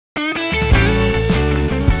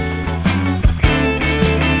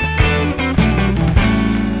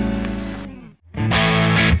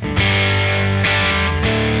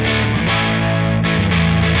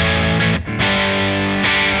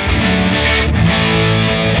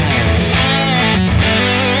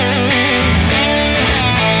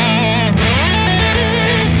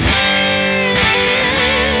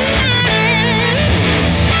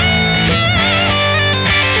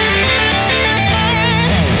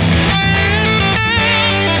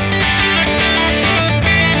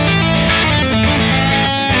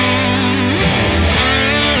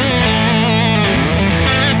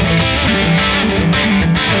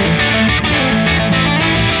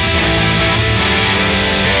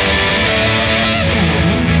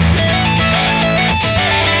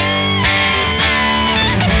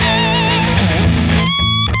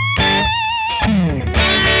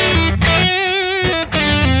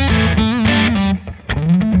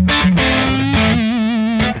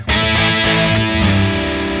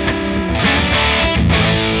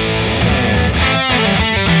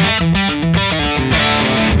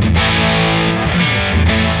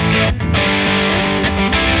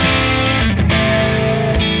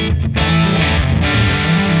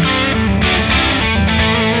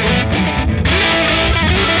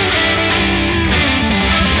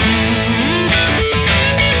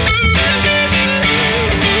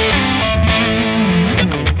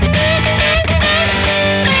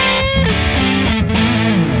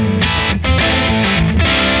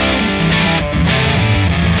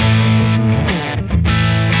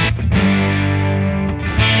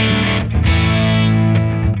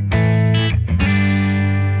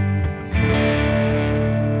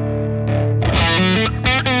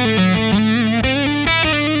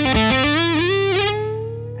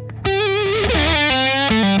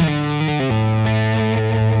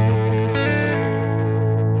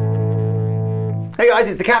Hey guys,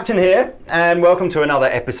 it's the Captain here, and welcome to another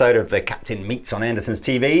episode of The Captain Meets on Andertons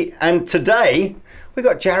TV. And today, we've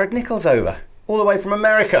got Jared Nichols over, all the way from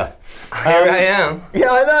America. Here I am.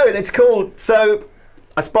 Yeah, I know, and it's cool. So,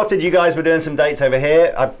 I spotted you guys were doing some dates over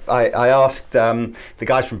here. I asked the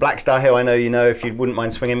guys from Black Star, who I know you know, if you wouldn't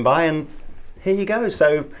mind swinging by, and here you go.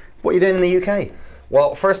 So, what are you doing in the UK?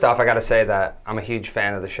 Well, first off, I got to say that I'm a huge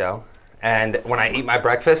fan of the show. And when I eat my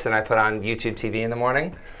breakfast and I put on YouTube TV in the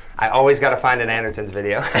morning, I always got to find an Andertons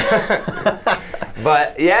video.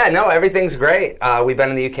 But yeah, no, everything's great. We've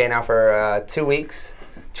been in the UK now for 2 weeks,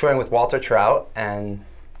 touring with Walter Trout, and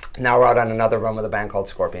now we're out on another run with a band called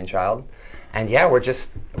Scorpion Child. And yeah, we're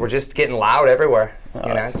just getting loud everywhere,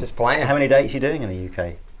 just playing. How many dates are you doing in the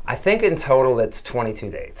UK? I think in total it's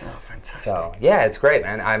 22 dates. Oh, fantastic. So yeah, it's great,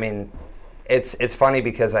 man. I mean, it's funny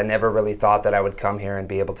because I never really thought that I would come here and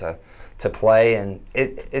be able to play, and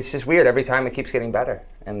it's just weird. Every time it keeps getting better,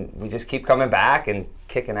 and we just keep coming back and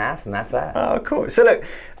kicking ass, and that's that. Oh, cool. So look,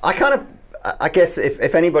 I guess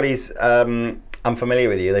if anybody's unfamiliar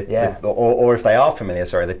with you, or if they are familiar,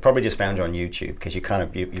 sorry, they've probably just found you on YouTube because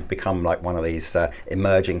you've become like one of these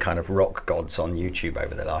emerging kind of rock gods on YouTube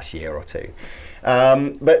over the last year or two.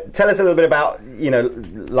 But tell us a little bit about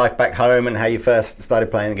life back home and how you first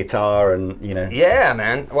started playing the guitar and Yeah,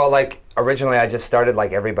 man. Well, like originally I just started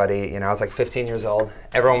like everybody. I was like 15 years old.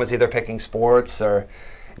 Everyone was either picking sports or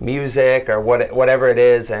music or whatever it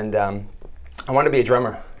is, and I wanted to be a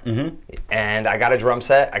drummer. Mm-hmm. And I got a drum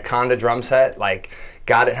set. I conned a drum set, like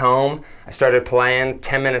got it home. I started playing.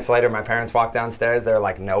 10 minutes later, my parents walked downstairs. They were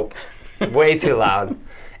like, "Nope, way too loud."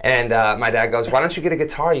 And my dad goes, "Why don't you get a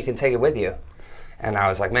guitar? You can take it with you." And I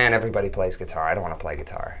was like, "Man, everybody plays guitar. I don't want to play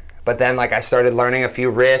guitar." But then like I started learning a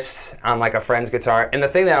few riffs on like a friend's guitar. And the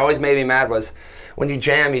thing that always made me mad was when you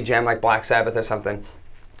jam like Black Sabbath or something,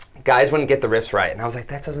 guys wouldn't get the riffs right. And I was like,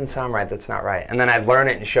 that doesn't sound right. That's not right. And then I'd learn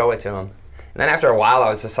it and show it to them. And then after a while, I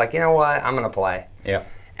was just like, you know what? I'm going to play. Yeah.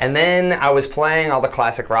 And then I was playing all the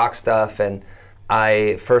classic rock stuff, and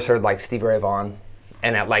I first heard like Stevie Ray Vaughan,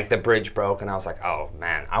 and like the bridge broke, and I was like, oh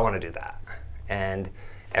man, I want to do that. And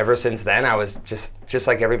ever since then, I was just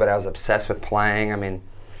like everybody, I was obsessed with playing. I mean,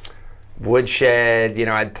 woodshed,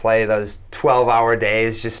 I'd play those 12-hour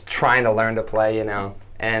days just trying to learn to play,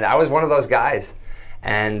 And I was one of those guys.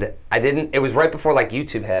 And it was right before like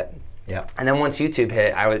YouTube hit. Yeah. And then once YouTube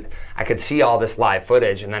hit, I could see all this live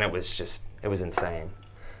footage, and then it was insane.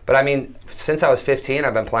 But I mean, since I was 15,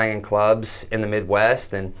 I've been playing in clubs in the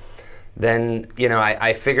Midwest, and then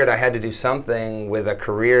I figured I had to do something with a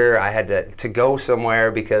career. I had to go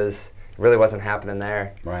somewhere because it really wasn't happening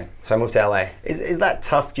there. Right. So I moved to LA. Is that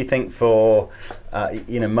tough, do you think, for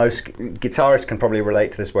most guitarists can probably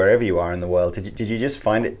relate to this wherever you are in the world. Did you just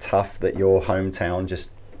find it tough that your hometown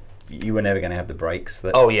you were never going to have the breaks?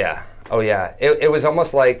 Oh yeah. It was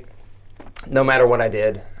almost like no matter what I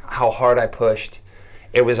did, how hard I pushed,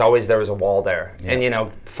 there was a wall there. Yeah.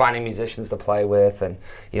 And finding musicians to play with, and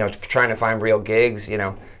trying to find real gigs, it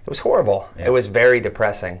was horrible. Yeah. It was very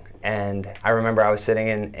depressing. And I remember I was sitting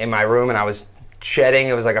in my room and I was shedding.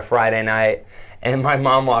 It was like a Friday night, and my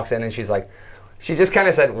mom walks in and she just kind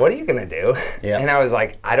of said, "What are you gonna do?" Yeah. And I was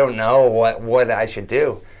like, "I don't know what I should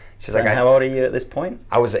do." She's like, "How old are you at this point?"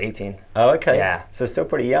 I was 18. Oh, okay. Yeah. So still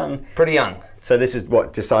pretty young. Pretty young. So this is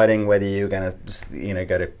what, deciding whether you're going to,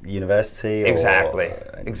 go to university? Exactly.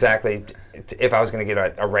 If I was going to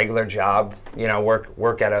get a regular job,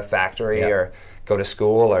 work at a factory, or go to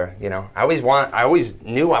school, or I always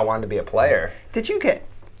knew I wanted to be a player. Did you get?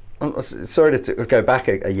 Sorry to go back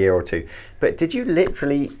a year or two, but did you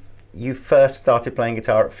literally? You first started playing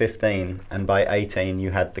guitar at 15, and by 18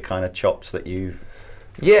 you had the kind of chops that you've.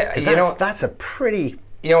 Yeah, that's a pretty.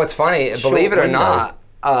 It's funny. Believe it or not,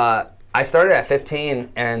 I started at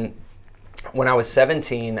 15, and when I was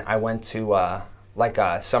 17, I went to like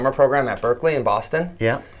a summer program at Berkeley in Boston.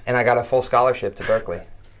 Yeah. And I got a full scholarship to Berkeley.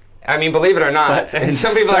 I mean, believe it or not, some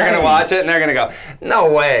people are going to watch it and they're going to go,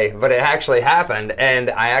 "No way!" But it actually happened, and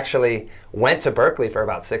I actually went to Berkeley for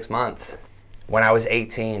about 6 months when I was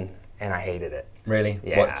 18, and I hated it. Really?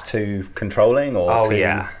 Yeah. What, too controlling or? Oh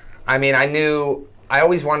yeah. I mean, I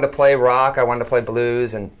always wanted to play rock. I wanted to play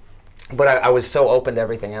blues, but I was so open to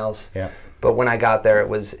everything else. Yeah. But when I got there, it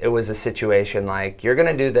was a situation like, you're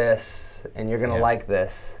gonna do this and you're gonna like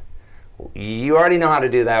this. You already know how to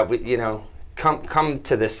do that. Come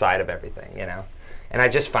to this side of everything. And I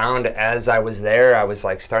just found as I was there, I was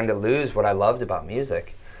like starting to lose what I loved about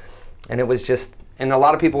music, and it was just. And a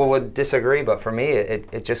lot of people would disagree, but for me,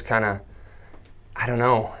 it just kind of, I don't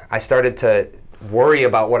know. I started to worry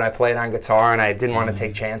about what I played on guitar, and I didn't want to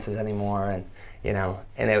take chances anymore, and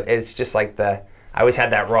it's just like I always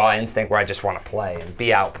had that raw instinct where I just want to play and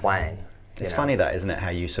be out playing. It's funny that, isn't it, how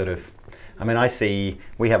you sort of, I mean, I see,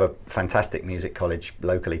 we have a fantastic music college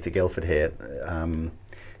locally to Guildford here,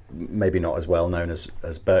 maybe not as well known as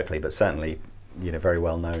Berkeley, but certainly, you know, very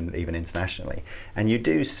well known even internationally. And you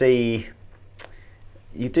do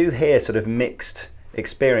hear sort of mixed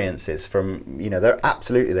experiences from, you know, there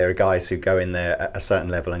are guys who go in there at a certain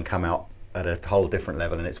level and come out at a whole different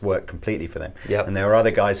level, and it's worked completely for them. Yep. And there are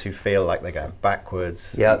other guys who feel like they're going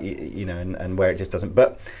backwards, yep. you know, and where it just doesn't.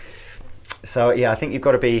 But so yeah, I think you've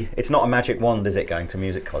got to be. It's not a magic wand, is it, going to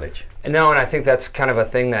music college? No, and I think that's kind of a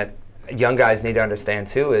thing that young guys need to understand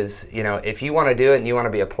too. Is, you know, if you want to do it and you want to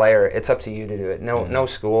be a player, it's up to you to do it. No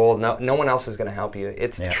school, no one else is going to help you.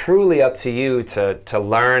 It's truly up to you to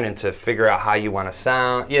learn and to figure out how you want to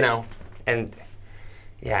sound. You know, and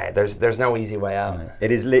yeah, there's no easy way out.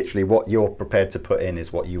 It is literally what you're prepared to put in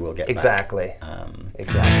is what you will get exactly. back.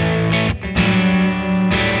 Exactly.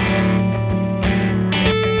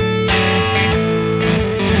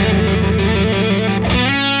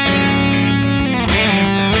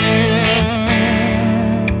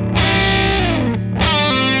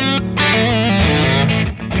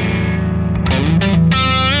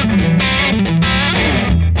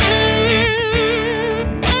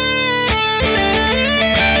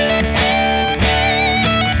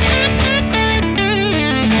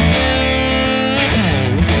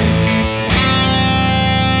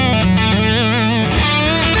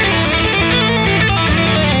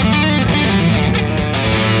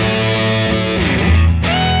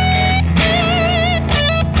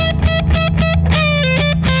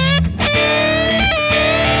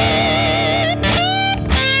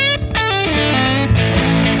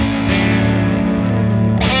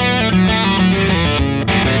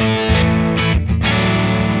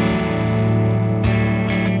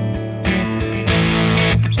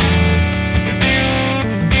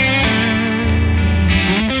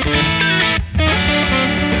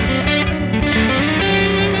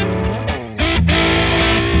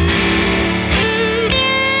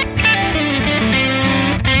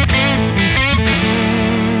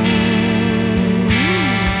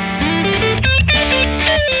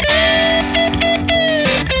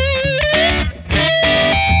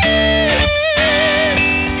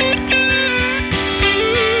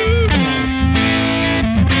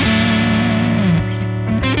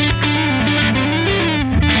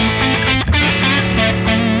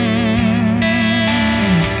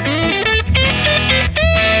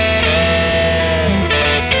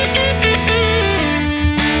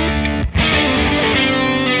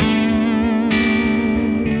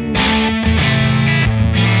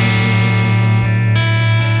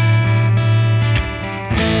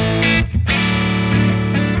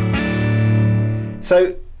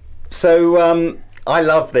 So I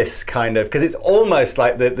love this kind of, because it's almost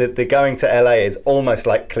like the going to LA is almost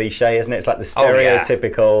like cliche, isn't it? It's like the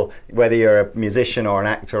stereotypical, whether you're a musician or an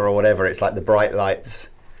actor or whatever, it's like the bright lights.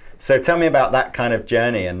 So tell me about that kind of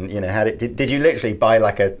journey, and, you know, how did you literally buy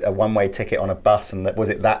like a one-way ticket on a bus, and was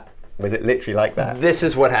it literally like that? This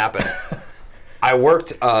is what happened. I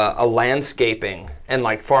worked a landscaping and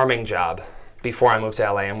like farming job before I moved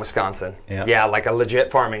to LA in Wisconsin. Yeah, like a legit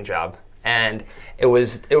farming job. And it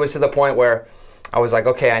was to the point where I was like,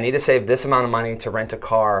 okay, I need to save this amount of money to rent a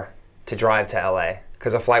car to drive to LA,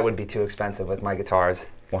 because a flight would be too expensive with my guitars,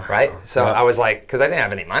 right? So I was like, because I didn't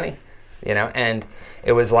have any money, you know, and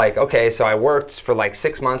it was like, okay, so I worked for like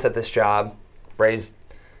 6 months at this job, raised,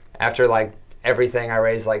 after like everything, I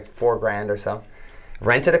raised like $4 grand or so,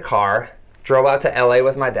 rented a car, drove out to LA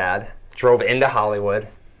with my dad, drove into Hollywood,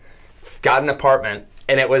 got an apartment,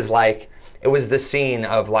 and it was like, it was the scene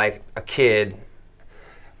of like a kid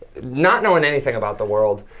not knowing anything about the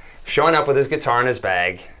world, showing up with his guitar in his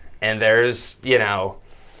bag, and there's, you know,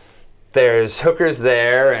 there's hookers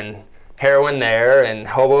there and heroin there and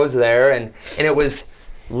hobos there, and it was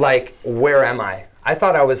like, where am I? I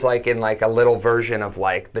thought I was like in like a little version of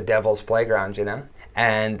like the Devil's Playground, you know?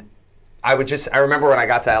 And I remember when I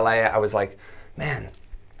got to LA, I was like, man,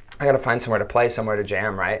 I gotta find somewhere to play, somewhere to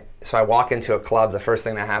jam, right? So I walk into a club, the first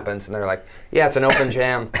thing that happens, and they're like, yeah, it's an open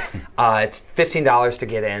jam. It's $15 to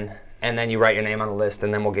get in, and then you write your name on the list,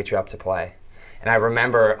 and then we'll get you up to play. And I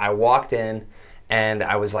remember I walked in, and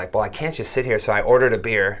I was like, well, I can't just sit here, so I ordered a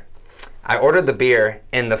beer. I ordered the beer,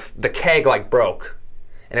 and the keg like broke.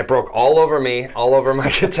 And it broke all over me, all over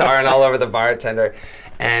my guitar, and all over the bartender.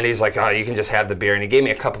 And he's like, oh, you can just have the beer. And he gave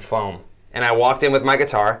me a cup of foam. And I walked in with my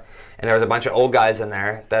guitar, and there was a bunch of old guys in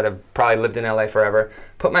there that have probably lived in LA forever,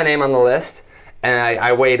 put my name on the list, and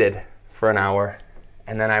I waited for an hour.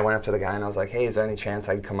 And then I went up to the guy and I was like, hey, is there any chance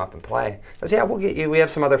I could come up and play? He goes, yeah, we'll get you. We have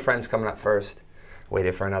some other friends coming up first.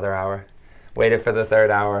 Waited for another hour. Waited for the third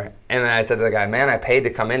hour. And then I said to the guy, man, I paid to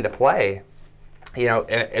come in to play. You know,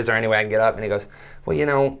 is there any way I can get up? And he goes, well, you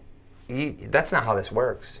know, that's not how this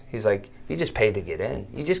works. He's like, you just paid to get in.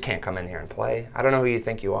 You just can't come in here and play. I don't know who you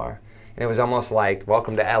think you are. And it was almost like,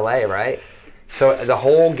 welcome to LA, right? So the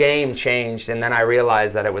whole game changed, and then I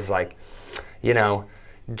realized that it was like, you know,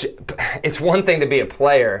 it's one thing to be a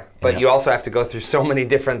player, but you also have to go through so many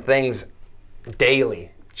different things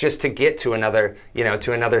daily just to get to another, you know,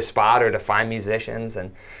 to another spot or to find musicians,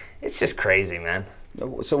 and it's just crazy, man.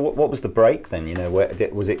 So what was the break then? You know,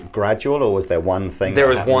 was it gradual, or was there one thing? There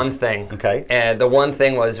was one thing. Okay. And the one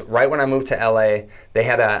thing was right when I moved to LA,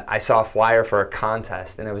 I saw a flyer for a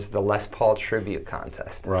contest, and it was the Les Paul tribute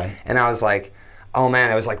contest. Right. And I was like, oh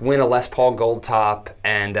man, it was like win a Les Paul gold top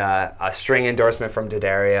and a string endorsement from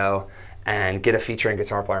D'Addario and get a feature in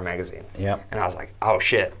Guitar Player magazine. Yeah. And I was like, oh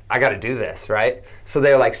shit, I got to do this, right? So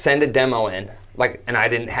they were like, send a demo in, like, and I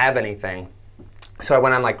didn't have anything. So I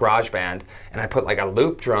went on like GarageBand and I put like a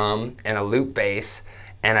loop drum and a loop bass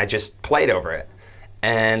and I just played over it.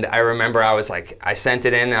 And I remember I was like, I sent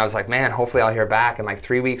it in and I was like, man, hopefully I'll hear back. And like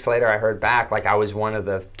 3 weeks later I heard back, like I was one of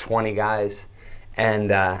the 20 guys.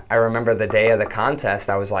 And I remember the day of the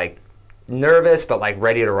contest, I was like nervous, but like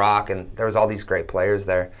ready to rock. And there was all these great players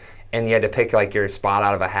there. And you had to pick like your spot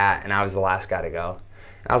out of a hat. And I was the last guy to go.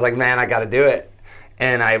 And I was like, man, I got to do it.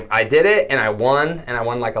 And I did it, and I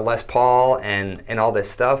won like a Les Paul and all this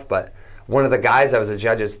stuff. But one of the guys that was the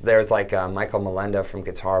judges, there's like Michael Melenda from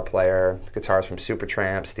Guitar Player, guitars from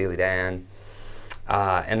Supertramp, Steely Dan.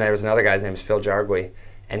 And there was another guy, his name was Phil Jargui,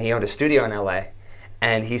 and he owned a studio in LA.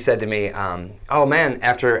 And he said to me, oh man,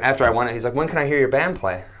 after I won it, he's like, when can I hear your band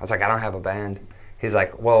play? I was like, I don't have a band. He's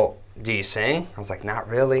like, well, do you sing? I was like, not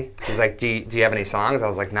really. He's like, do you have any songs? I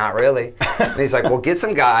was like, not really. And he's like, well, get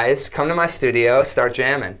some guys, come to my studio, start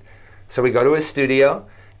jamming. So we go to his studio,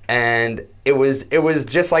 and it was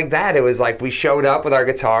just like that. It was like we showed up with our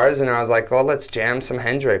guitars, and I was like, well, let's jam some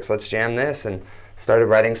Hendrix, let's jam this, and started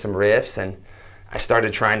writing some riffs, and I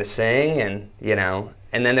started trying to sing, and you know,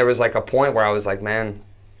 and then there was like a point where I was like, man,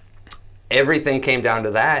 everything came down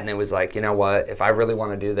to that, and it was like, you know what, if I really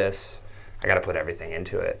want to do this, I got to put everything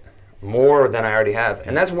into it. More than I already have.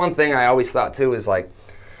 And that's one thing I always thought too is like,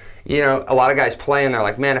 you know, a lot of guys play and they're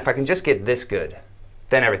like, man, if I can just get this good,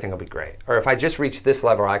 then everything will be great. Or if I just reach this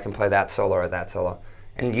level, I can play that solo or that solo.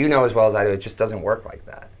 And you know as well as I do, it just doesn't work like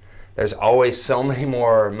that. There's always so many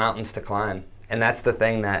more mountains to climb. And that's the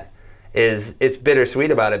thing that is, it's bittersweet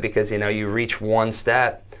about it because, you know, you reach one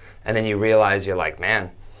step and then you realize you're like, man,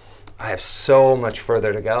 I have so much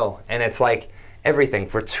further to go. And it's like, everything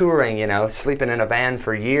for touring, you know, sleeping in a van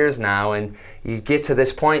for years now, and you get to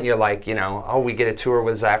this point, you're like, you know, oh, we get a tour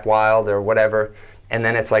with Zakk Wylde or whatever, and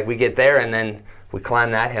then it's like we get there, and then we climb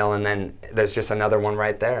that hill, and then there's just another one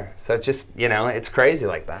right there. So it's just, you know, it's crazy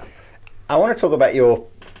like that. I want to talk about your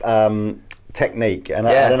technique, and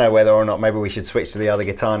I don't know whether or not maybe we should switch to the other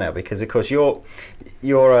guitar now, because of course you're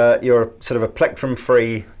sort of a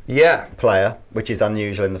plectrum-free player, which is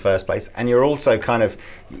unusual in the first place, and you're also kind of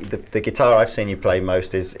the guitar I've seen you play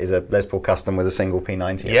most is a Les Paul Custom with a single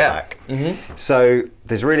P90 at the back. Mm-hmm. So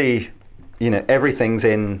there's really, you know, everything's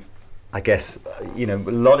in, I guess, you know,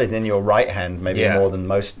 a lot is in your right hand, maybe more than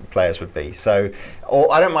most players would be. So,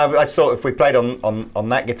 or I don't mind. I just thought if we played on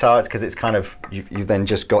that guitar, it's because it's kind of you've then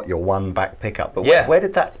just got your one back pickup. But where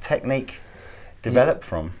did that technique develop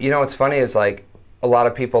from? You know, what's funny is like a lot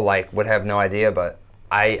of people like would have no idea, but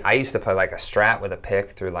I used to play like a Strat with a pick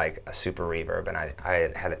through like a super reverb, and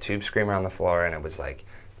I had a tube screamer on the floor, and it was like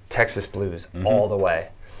Texas blues all the way.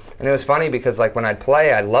 And it was funny because like when I'd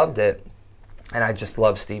play, I loved it. And I just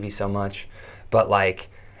love Stevie so much. But like,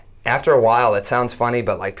 after a while, it sounds funny,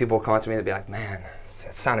 but like people will come up to me and be like, man,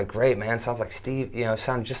 that sounded great, man. It sounds like Steve, you know, it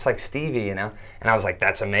sounded just like Stevie, you know? And I was like,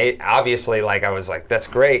 that's amazing. Obviously, like, I was like, that's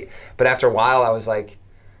great. But after a while, I was like,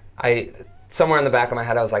 somewhere in the back of my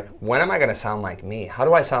head, I was like, when am I going to sound like me? How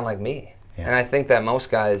do I sound like me? Yeah. And I think that most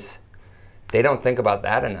guys, they don't think about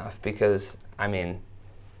that enough because, I mean,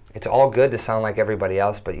 it's all good to sound like everybody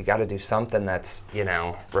else, but you got to do something that's, you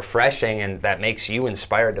know, refreshing and that makes you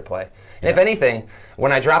inspired to play. And if anything,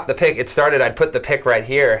 when I dropped the pick, it started, I'd put the pick right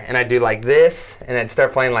here, and I'd do like this, and I'd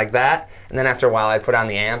start playing like that, and then after a while, I'd put on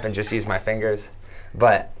the amp and just use my fingers.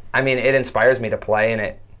 But, I mean, it inspires me to play,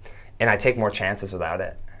 and I take more chances without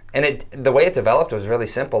it. And the way it developed was really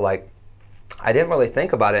simple. Like, I didn't really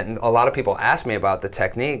think about it, and a lot of people ask me about the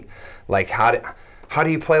technique, like how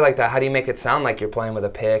do you play like that? How do you make it sound like you're playing with a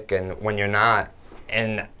pick and when you're not?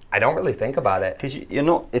 And I don't really think about it. Because you're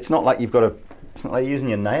not, it's not like you've got to It's not like using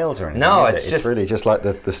your nails or anything. No, it's just really just like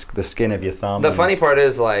the skin of your thumb. The funny part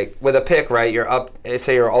is, like, with a pick, right? You're up.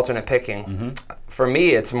 Say you're alternate picking. Mm-hmm. For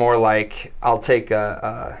me, it's more like I'll take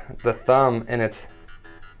the thumb and it's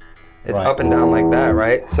right. Up and down like that,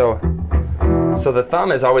 right? So the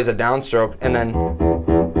thumb is always a downstroke, and then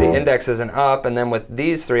the index is an up, and then with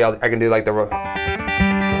these three, I can do like the.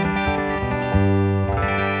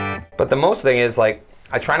 But the most thing is, like,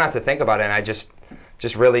 I try not to think about it, and I just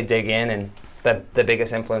really dig in, and the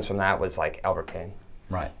biggest influence from that was like Albert King.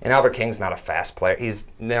 Right. And Albert King's not a fast player.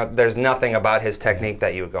 There's nothing about his technique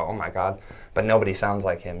that you would go, oh my God, but nobody sounds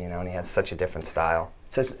like him, and he has such a different style.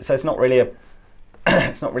 So it's not really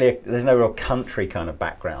there's no real country kind of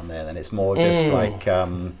background there. Then it's more just like.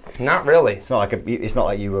 Not really. It's not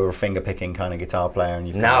like you were a finger picking kind of guitar player, and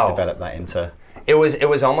you've kind of developed that into. It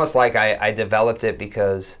was almost like I developed it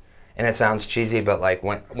because. And it sounds cheesy, but like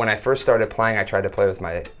when I first started playing, I tried to play with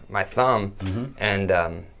my thumb, mm-hmm.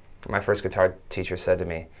 and my first guitar teacher said to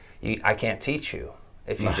me, "I can't teach you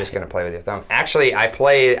if you're just going to play with your thumb." Actually, I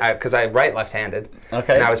play because I write left-handed,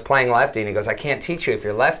 okay. And I was playing lefty, and he goes, "I can't teach you if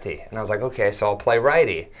you're lefty," and I was like, "Okay, so I'll play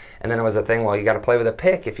righty." And then it was a thing, well, you got to play with a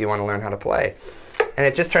pick if you want to learn how to play, and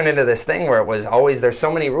it just turned into this thing where it was always there's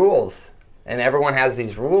so many rules, and everyone has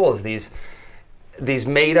these rules, these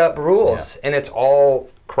made-up rules, and it's all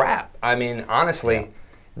crap. I mean, honestly,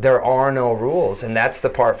 there are no rules, and that's the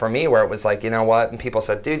part for me where it was like, you know what? And people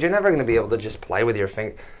said, dude, you're never going to be able to just play with your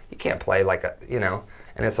finger. You can't play like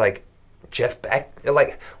and it's like, Jeff Beck,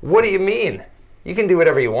 like, what do you mean? You can do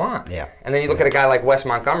whatever you want. Yeah. And then you look at a guy like Wes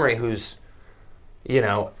Montgomery who's,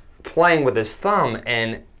 playing with his thumb,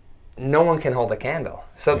 and no one can hold a candle.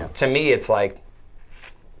 So to me, it's like,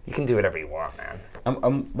 you can do whatever you want, man.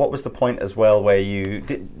 What was the point as well where you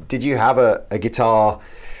did you have a guitar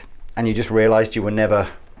and you just realized you were never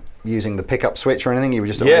using the pickup switch or anything? You were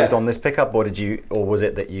just always on this pickup, or was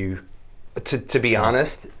it that you? To be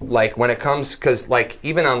honest, like when it comes, because like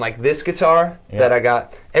even on like this guitar that I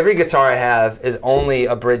got, every guitar I have is only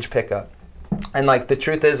a bridge pickup, and like the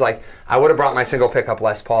truth is, like I would have brought my single pickup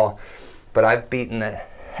Les Paul, but I've beaten the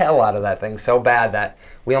hell out of that thing so bad that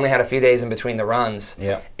we only had a few days in between the runs,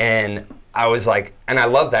 and I was like, and I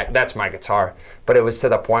love that. That's my guitar. But it was to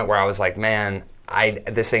the point where I was like, man,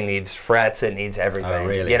 this thing needs frets. It needs everything. Oh,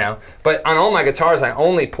 really? But on all my guitars, I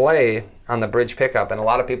only play on the bridge pickup. And a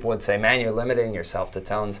lot of people would say, man, you're limiting yourself to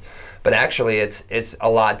tones. But actually, it's a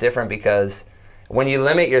lot different, because when you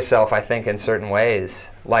limit yourself, I think, in certain ways,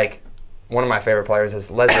 like one of my favorite players is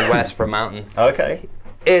Leslie West from Mountain. Okay.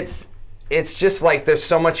 It's just like there's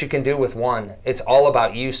so much you can do with one. It's all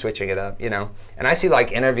about you switching it up, And I see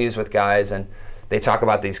like interviews with guys, and they talk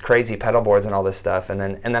about these crazy pedal boards and all this stuff, and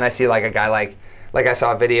then I see like a guy like I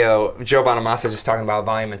saw a video, Joe Bonamassa just talking about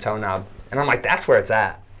volume and tone knob, and I'm like, that's where it's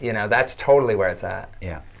at, That's totally where it's at.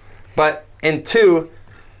 Yeah. But in two,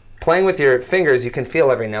 playing with your fingers, you can feel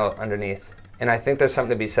every note underneath, and I think there's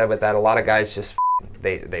something to be said with that. A lot of guys just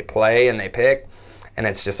they play and they pick, and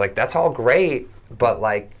it's just like that's all great, but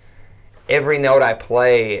like. Every note I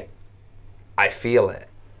play, I feel it,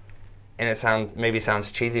 and it maybe sounds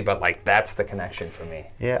cheesy, but like that's the connection for me.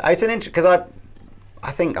 Yeah, it's an interesting, because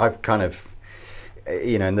I think I've kind of,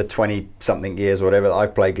 in the 20-something years or whatever that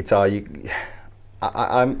I've played guitar,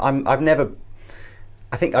 I've never,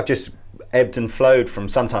 I think I've just ebbed and flowed from.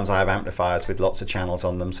 Sometimes I have amplifiers with lots of channels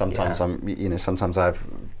on them. Sometimes sometimes I have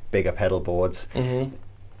bigger pedal boards.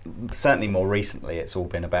 Mm-hmm. Certainly, more recently, it's all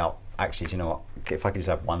been about. Actually, do you know what? If I could just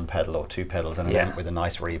have one pedal or two pedals and an amp with a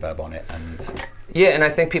nice reverb on it, and and I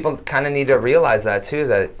think people kind of need to realize that too.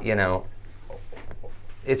 That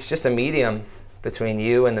it's just a medium between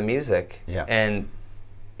you and the music. Yeah. And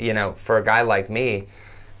for a guy like me,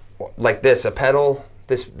 like this, a pedal,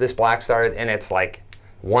 this Black Star, and it's like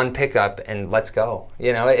one pickup and let's go.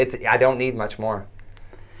 I don't need much more,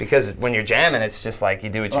 because when you're jamming, it's just like you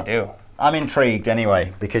do what you do. I'm intrigued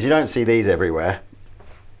anyway, because you don't see these everywhere.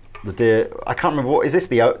 I can't remember what is this,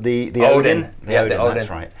 the Odin? The Odin.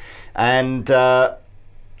 That's right. And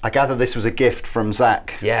I gather this was a gift from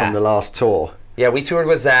Zach from the last tour. Yeah, we toured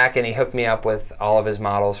with Zach, and he hooked me up with all of his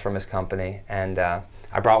models from his company, and I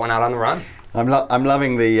brought one out on the run. I'm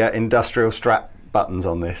loving the industrial strap buttons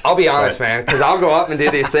on this. I'll be honest, man, because I'll go up and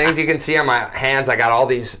do these things. You can see on my hands, I got all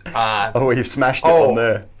these. You've smashed it on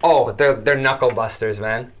there. Oh, they're knuckle busters,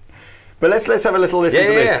 man. But let's have a little listen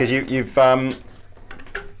to this, because you've.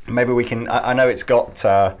 Maybe we can. I know it's got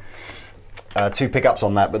two pickups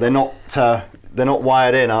on that, but they're not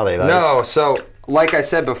wired in, are they? Those? No. So, like I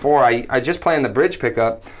said before, I just play on the bridge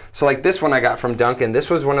pickup. So, like this one I got from Duncan. This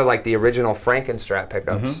was one of like the original Frankenstrap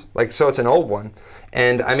pickups. Mm-hmm. So it's an old one.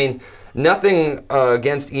 And I mean, nothing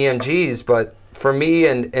against EMGs, but for me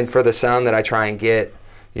and for the sound that I try and get,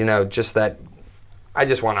 you know, just that I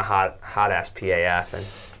just want a hot ass PAF. And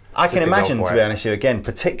I can imagine, to be honest with you, again,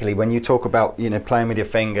 particularly when you talk about, you know, playing with your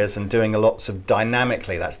fingers and doing lots of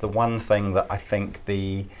dynamically, that's the one thing that I think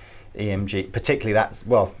the EMG, particularly that's,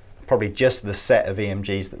 well, probably just the set of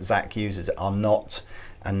EMGs that Zach uses are not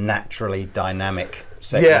a naturally dynamic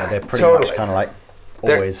set. Yeah, they're pretty much kind of like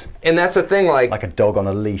always. And that's the thing, like a dog on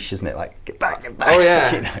a leash, isn't it? Like, get back, get back. Oh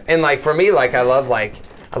yeah. You know? And like for me, like I love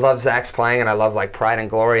Zach's playing, and I love like Pride and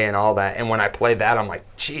Glory and all that. And when I play that, I'm like,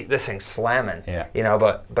 gee, this thing's slamming. Yeah. You know,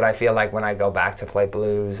 but I feel like when I go back to play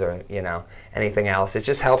blues or, you know, anything else, it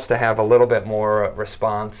just helps to have a little bit more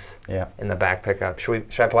response in the back pickup. Should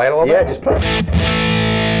I play it a little bit? Yeah, just play it.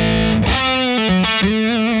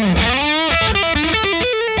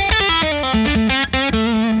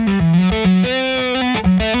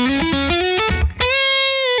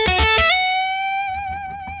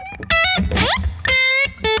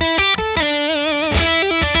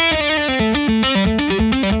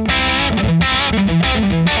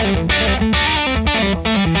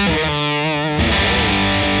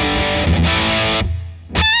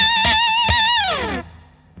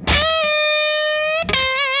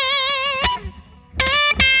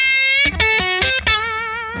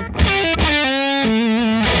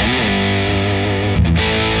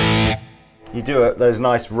 You do those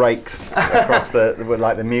nice rakes across with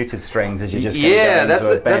like the muted strings as you just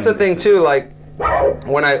that's the thing too. Like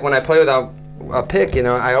when I play without a pick, you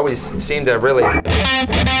know, I always seem to really.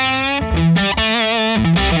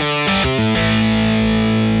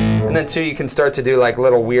 And then too, you can start to do like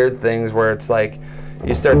little weird things where it's like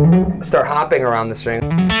you start hopping around the string.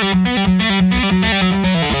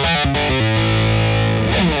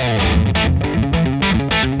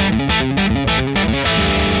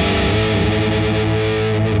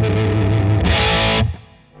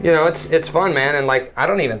 You know, it's fun, man, and like I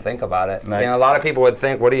don't even think about it. Right. You know, a lot of people would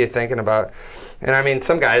think, "What are you thinking about?" And I mean,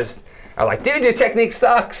 some guys are like, "Dude, your technique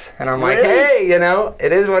sucks," and I'm like, "Hey, you know,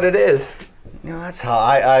 it is what it is." You know, that's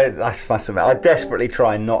hard. I must admit, I desperately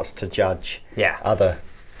try not to judge other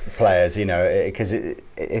players. You know, because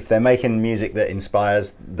if they're making music that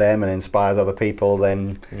inspires them and inspires other people,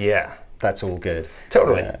 then that's all good.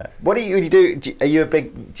 Totally. What do you do? Are you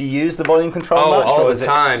do you use the volume control much? All the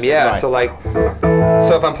time, yeah. Right. So like,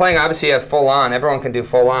 so if I'm playing, obviously you have full on. Everyone can do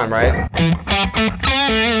full on, right?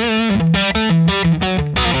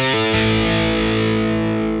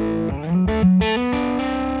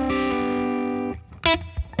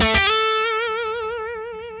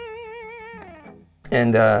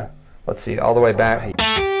 And let's see, all the way back.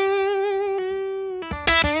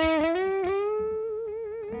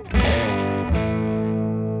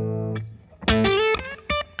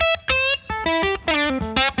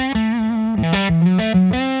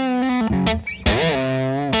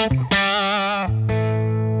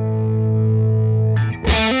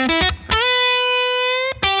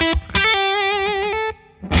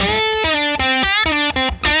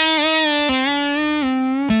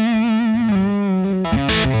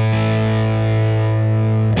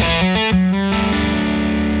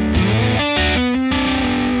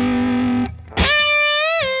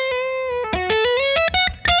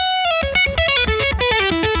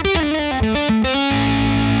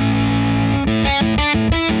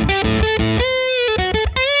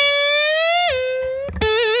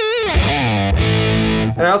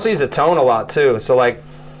 And I also use the tone a lot too. So like,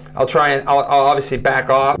 I'll obviously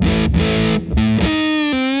back off.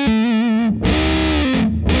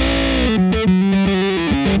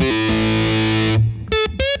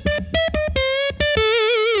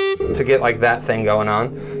 To get like that thing going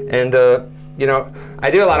on. And you know,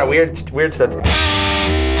 I do a lot of weird stuff.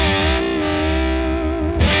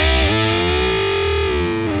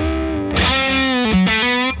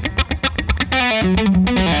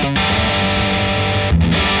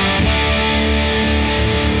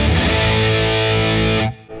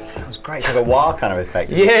 It's like a wah kind of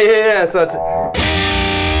effect. Yeah. So it's.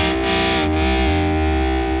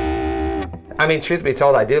 I mean, truth be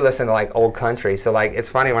told, I do listen to like old country. So like, it's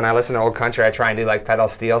funny when I listen to old country, I try and do like pedal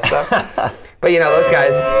steel stuff. But you know, those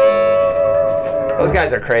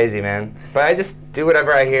guys are crazy, man. But I just do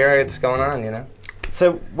whatever I hear it's going on, you know.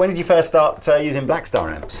 So when did you first start using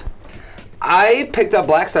Blackstar amps? I picked up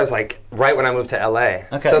Blackstars like right when I moved to LA.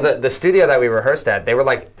 Okay. So the studio that we rehearsed at, they were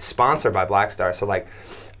like sponsored by Blackstar. So like,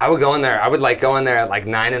 I would go in there at like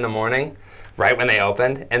 9 in the morning, right when they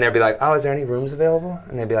opened, and they'd be like, "Oh, is there any rooms available?"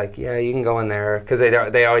 And they'd be like, "Yeah, you can go in there," because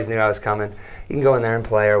they always knew I was coming. You can go in there and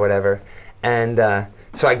play or whatever. And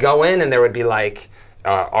so I go in, and there would be like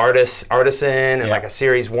Artisan and like a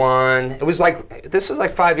Series 1. It was like, this was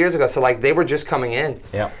like 5 years ago, so like they were just coming in.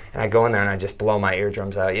 Yeah. And I go in there and I just blow my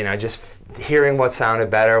eardrums out, you know, just hearing what sounded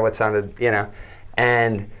better, what sounded, you know.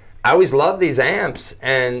 And I always loved these amps,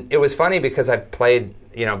 and it was funny because I played,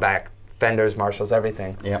 you know, back Fenders, Marshalls,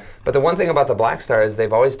 everything. Yeah. But the one thing about the Black Star is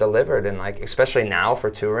they've always delivered, and like, especially now for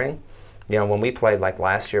touring, you know, when we played like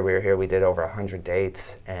last year we were here, we did over 100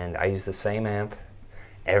 dates, and I used the same amp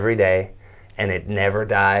every day. And it never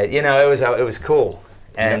died. You know, it was cool.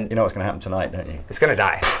 And you know what's going to happen tonight, don't you? It's going to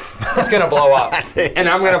die. It's going to blow up. And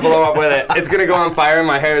I'm going to blow up with it. It's going to go on fire, and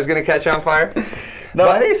my hair is going to catch on fire. No,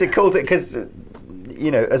 I think it's a cool thing because,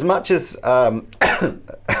 you know, as much as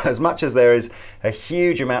as much as there is a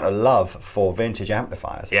huge amount of love for vintage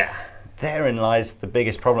amplifiers, therein lies the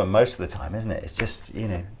biggest problem most of the time, isn't it? It's just, you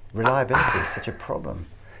know, reliability is such a problem.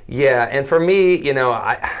 Yeah, and for me, you know,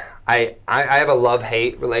 I have a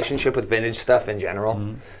love-hate relationship with vintage stuff in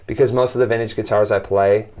general because most of the vintage guitars I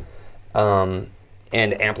play and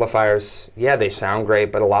amplifiers, yeah, they sound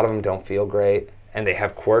great, but a lot of them don't feel great, and they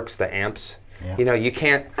have quirks, the amps. Yeah. You know, you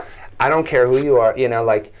can't, I don't care who you are, you know,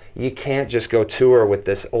 like, you can't just go tour with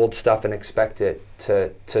this old stuff and expect it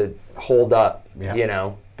to hold up, you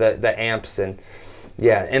know, the amps. And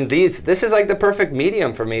this is like the perfect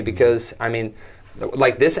medium for me because, I mean,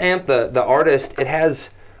 like this amp, the Artist, it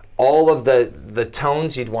has all of the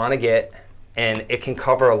tones you'd want to get, and it can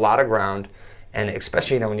cover a lot of ground, and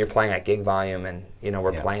especially, you know, when you're playing at gig volume, and you know,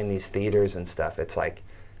 we're playing these theaters and stuff, it's like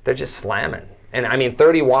they're just slamming. And I mean,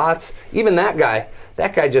 30 watts, even that guy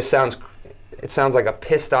just sounds like a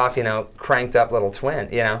pissed off, you know, cranked up little twin,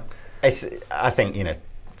 you know. I think, you know,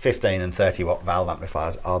 15 and 30 watt valve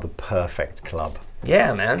amplifiers are the perfect club.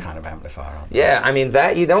 Yeah, man. Kind of amplifier. Aren't they? Yeah, I mean,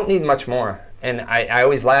 that you don't need much more. And I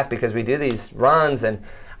always laugh because we do these runs, and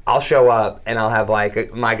I'll show up and I'll have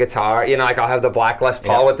like my guitar, you know, like I'll have the black Les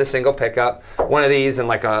Paul with the single pickup, one of these, and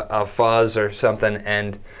like a fuzz or something,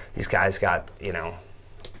 and these guys got, you know,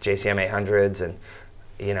 JCM 800s and,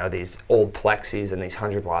 you know, these old plexis and these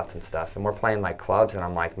 100 watts and stuff, and we're playing like clubs, and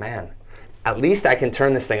I'm like, man, at least I can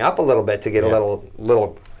turn this thing up a little bit to get a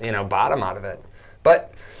little, you know, bottom out of it.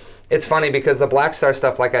 But it's funny because the Black Star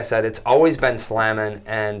stuff, like I said, it's always been slamming,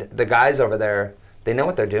 and the guys over there, they know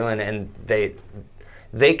what they're doing, and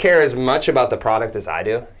they care as much about the product as I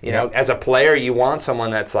do. You know, as a player, you want someone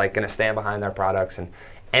that's like going to stand behind their products. And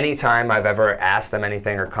anytime I've ever asked them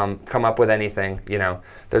anything or come up with anything, you know,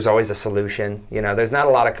 there's always a solution. You know, there's not a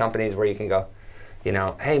lot of companies where you can go, you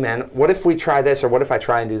know, hey man, what if we try this, or what if I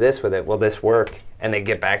try and do this with it? Will this work? And they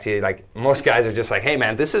get back to you. Like, most guys are just like, hey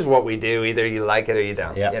man, this is what we do. Either you like it or you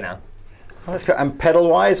don't. You know. Well, that's cool. And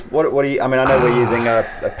pedal-wise, what do you? I mean, I know we're using a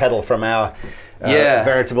pedal from our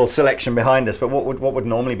veritable selection behind us, but what would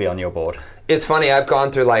normally be on your board? It's funny. I've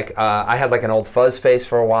gone through like I had like an old fuzz face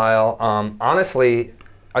for a while. Honestly,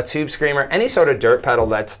 a tube screamer, any sort of dirt pedal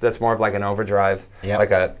that's more of like an overdrive,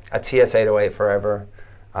 like a TS-808 forever.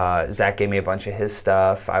 Zach gave me a bunch of his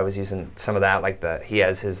stuff. I was using some of that, like he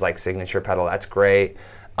has his like signature pedal. That's great.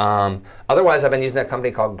 Otherwise, I've been using a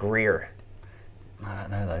company called Greer. I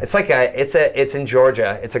don't know those. It's like it's in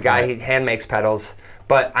Georgia. It's a guy, he hand makes pedals.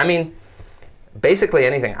 But I mean, basically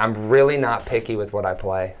anything. I'm really not picky with what I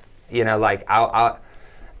play. You know, like I'll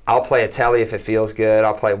play a telly if it feels good.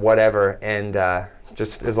 I'll play whatever, and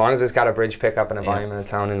just as long as it's got a bridge pickup and a volume and a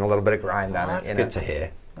tone and a little bit of grind on it. That's good to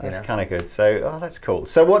hear. That's kind of good. So, that's cool.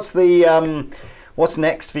 So what's the what's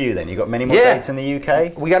next for you then? You got many more dates in the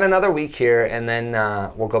UK? We got another week here, and then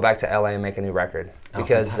we'll go back to LA and make a new record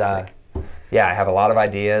because I have a lot of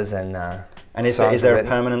ideas and is there a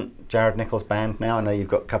permanent Jared Nichols band now? I know you've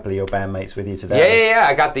got a couple of your bandmates with you today. Yeah.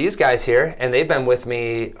 I got these guys here, and they've been with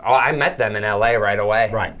me. Oh, I met them in LA right away.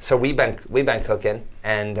 Right. So we've been cooking,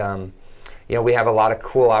 and you know, we have a lot of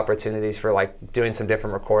cool opportunities for like doing some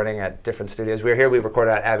different recording at different studios. We were here. We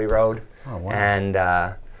recorded at Abbey Road. Oh wow. And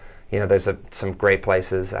you know, there's some great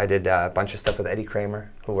places. I did a bunch of stuff with Eddie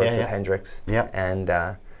Kramer, who worked with Hendrix. Yeah. And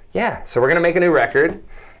so we're gonna make a new record.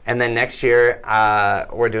 And then next year,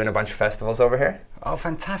 we're doing a bunch of festivals over here. Oh,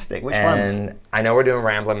 fantastic. Which ones? And I know we're doing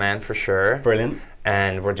Ramblin' Man for sure. Brilliant.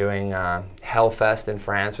 And we're doing Hellfest in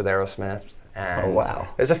France with Aerosmith. And oh, wow.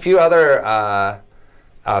 There's a few other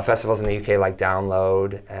festivals in the UK like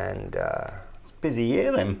Download. And it's a busy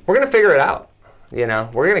year then. We're going to figure it out. You know,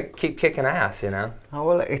 we're going to keep kicking ass, you know. Oh,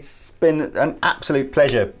 well, it's been an absolute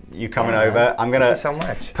pleasure you coming over. I'm going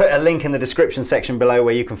to put a link in the description section below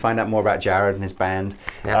where you can find out more about Jared and his band.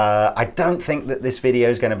 Yeah. I don't think that this video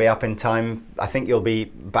is going to be up in time. I think you'll be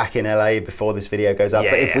back in LA before this video goes up.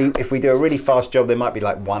 But if we do a really fast job, there might be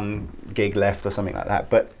like one gig left or something like that.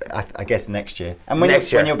 But I guess next year. And when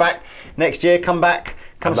you're back next year, come back.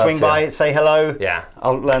 Come swing by, say hello. Yeah.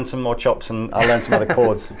 I'll learn some more chops and I'll learn some other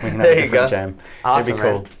chords. We can have there a different jam. Awesome, it'd be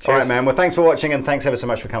cool. All right, man. Well, thanks for watching and thanks ever so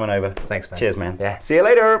much for coming over. Thanks, man. Cheers, man. Yeah. See you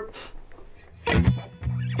later.